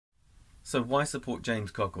So why support James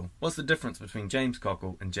Cockle? What's the difference between James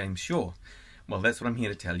Cockle and James Shaw? Well, that's what I'm here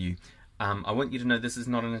to tell you. I want you to know this is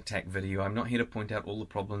not an attack video. I'm not here to point out all the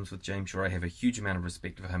problems with James Shaw. I have a huge amount of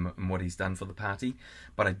respect for him and what he's done for the party,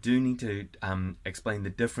 but I do need to explain the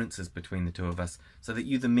differences between the two of us so that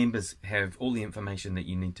you, the members, have all the information that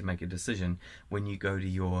you need to make a decision when you go to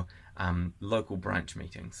your local branch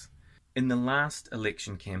meetings. In the last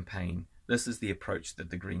election campaign, this is the approach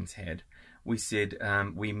that the Greens had. We said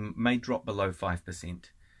we may drop below 5%.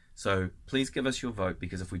 So please give us your vote,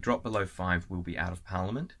 because if we drop below 5, we'll be out of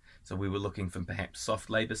Parliament. So we were looking for perhaps soft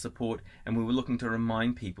Labour support, and we were looking to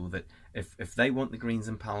remind people that if they want the Greens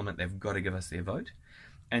in Parliament, they've got to give us their vote.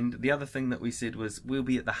 And the other thing that we said was we'll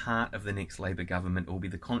be at the heart of the next Labour government, or be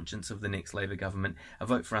the conscience of the next Labour government. A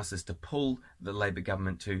vote for us is to pull the Labour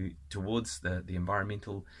government towards the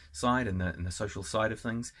environmental side and the social side of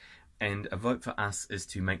things. And a vote for us is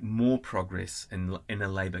to make more progress in a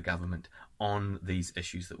Labour government on these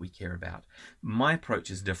issues that we care about. My approach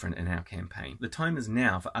is different in our campaign. The time is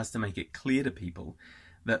now for us to make it clear to people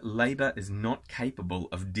that Labour is not capable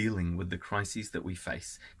of dealing with the crises that we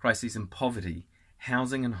face. Crises in poverty,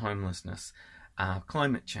 housing and homelessness,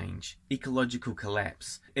 climate change, ecological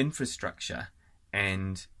collapse, infrastructure,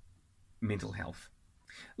 and mental health.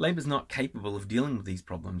 Labour's not capable of dealing with these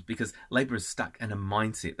problems because Labour is stuck in a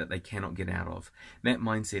mindset that they cannot get out of. That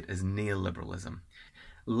mindset is neoliberalism.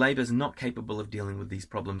 Labour's not capable of dealing with these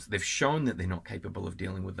problems. They've shown that they're not capable of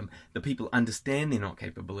dealing with them. The people understand they're not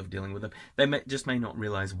capable of dealing with them. They just may not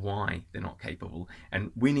realise why they're not capable,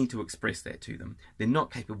 and we need to express that to them. They're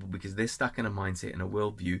not capable because they're stuck in a mindset and a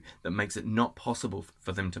worldview that makes it not possible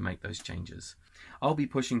for them to make those changes. I'll be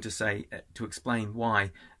pushing to explain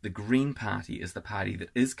why the Green Party is the party that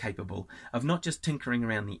is capable of not just tinkering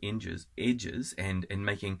around the edges and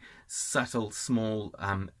making subtle, small,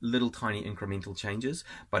 little tiny incremental changes,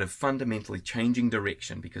 but of fundamentally changing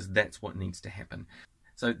direction, because that's what needs to happen.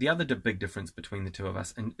 So the other big difference between the two of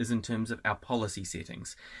us is in terms of our policy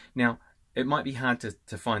settings. Now, it might be hard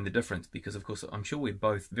to find the difference because, of course, I'm sure we're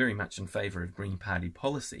both very much in favour of Green Party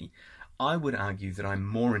policy. I would argue that I'm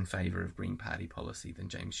more in favour of Green Party policy than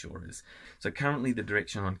James Shaw is. So currently the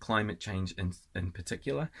direction on climate change in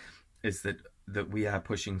particular is that we are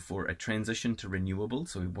pushing for a transition to renewable.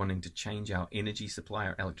 So we're wanting to change our energy supply,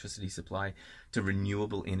 our electricity supply, to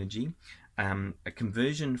renewable energy. A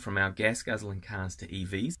conversion from our gas guzzling cars to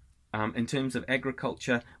EVs. In terms of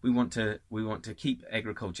agriculture, we want to keep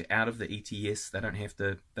agriculture out of the ETS. They don't have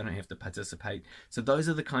to participate. So those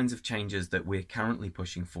are the kinds of changes that we're currently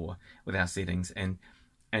pushing for with our settings, and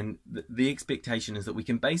the expectation is that we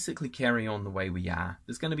can basically carry on the way we are.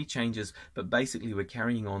 There's going to be changes, but basically we're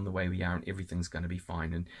carrying on the way we are, and everything's going to be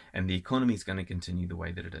fine, and the economy is going to continue the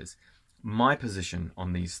way that it is. My position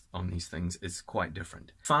on these things is quite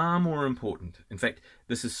different. Far more important. In fact,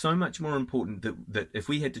 this is so much more important that if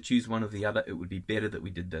we had to choose one or the other, it would be better that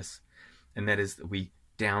we did this. And that is that we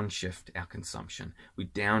downshift our consumption. We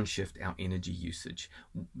downshift our energy usage.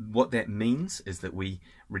 What that means is that we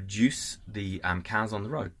reduce the cars on the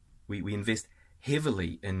road. We invest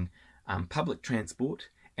heavily in public transport,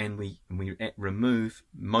 and we remove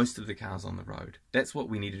most of the cars on the road. That's what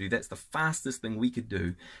we need to do. That's the fastest thing we could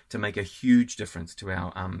do to make a huge difference to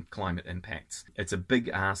our climate impacts. It's a big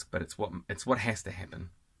ask, but it's what has to happen.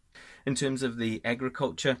 In terms of the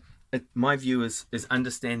agriculture, my view is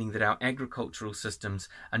understanding that our agricultural systems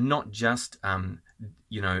are not just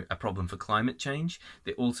a problem for climate change.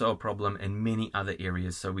 They're also a problem in many other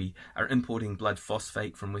areas. So we are importing blood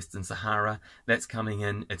phosphate from Western Sahara. That's coming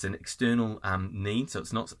in. It's an external need, so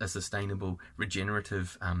it's not a sustainable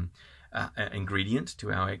regenerative ingredient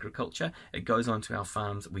to our agriculture. It goes onto our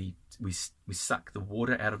farms. We suck the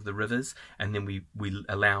water out of the rivers, and then we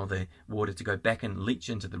allow the water to go back and leach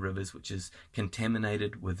into the rivers, which is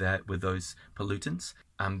contaminated with those pollutants.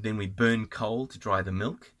 Then we burn coal to dry the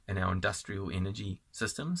milk in our industrial energy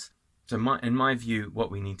systems. So in my view,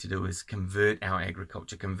 what we need to do is convert our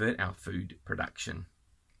agriculture, convert our food production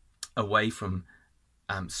away from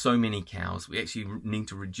so many cows. We actually need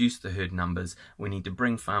to reduce the herd numbers. We need to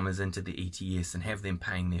bring farmers into the ETS and have them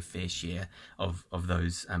paying their fair share of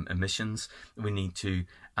those emissions. We need to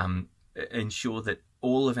ensure that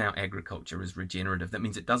all of our agriculture is regenerative. That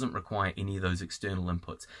means it doesn't require any of those external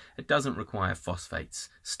inputs. It doesn't require phosphates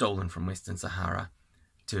stolen from Western Sahara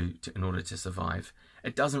in order to survive.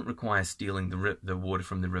 It doesn't require stealing the water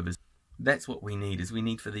from the rivers. That's what we need. We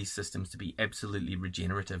need for these systems to be absolutely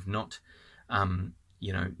regenerative, not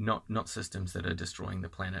systems that are destroying the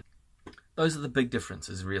planet. Those are the big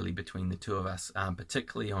differences really between the two of us,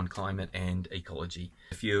 particularly on climate and ecology.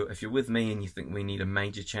 If you're with me and you think we need a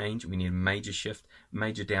major change, we need a major shift,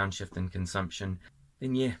 major downshift in consumption,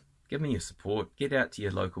 then yeah, give me your support. Get out to your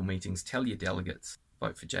local meetings, tell your delegates,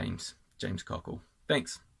 vote for James Cockle.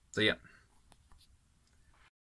 Thanks. See ya.